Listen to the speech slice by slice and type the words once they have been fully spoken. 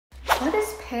What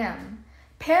is PAM?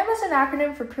 PAM is an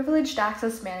acronym for Privileged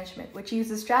Access Management, which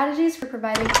uses strategies for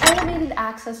providing elevated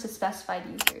access to specified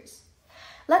users.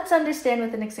 Let's understand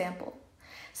with an example.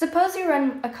 Suppose you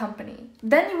run a company.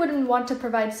 Then you wouldn't want to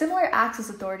provide similar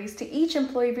access authorities to each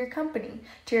employee of your company,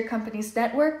 to your company's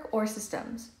network or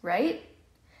systems, right?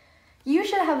 You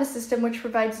should have a system which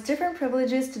provides different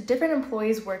privileges to different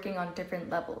employees working on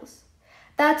different levels.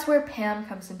 That's where PAM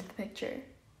comes into the picture.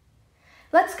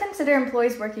 Let's consider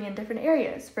employees working in different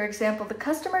areas, for example, the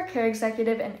customer care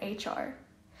executive and HR.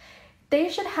 They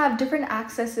should have different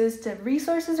accesses to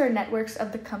resources or networks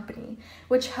of the company,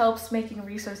 which helps making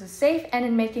resources safe and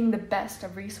in making the best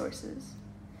of resources.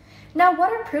 Now,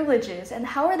 what are privileges and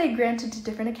how are they granted to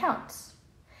different accounts?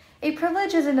 A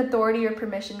privilege is an authority or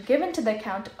permission given to the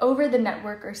account over the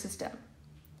network or system.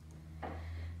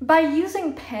 By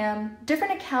using PAM,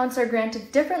 different accounts are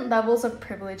granted different levels of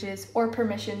privileges or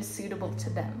permissions suitable to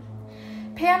them.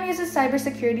 PAM uses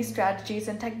cybersecurity strategies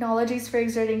and technologies for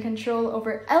exerting control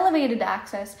over elevated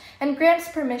access and grants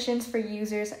permissions for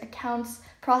users, accounts,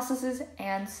 processes,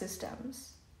 and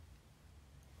systems.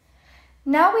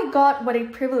 Now we got what a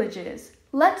privilege is.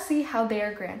 Let's see how they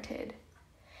are granted.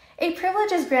 A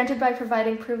privilege is granted by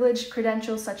providing privileged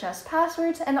credentials such as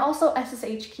passwords and also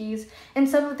SSH keys in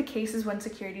some of the cases when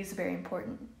security is very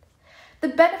important. The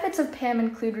benefits of PAM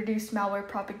include reduced malware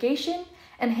propagation,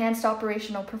 enhanced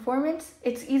operational performance,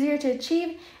 it's easier to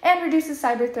achieve, and reduces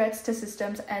cyber threats to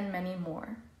systems, and many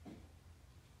more.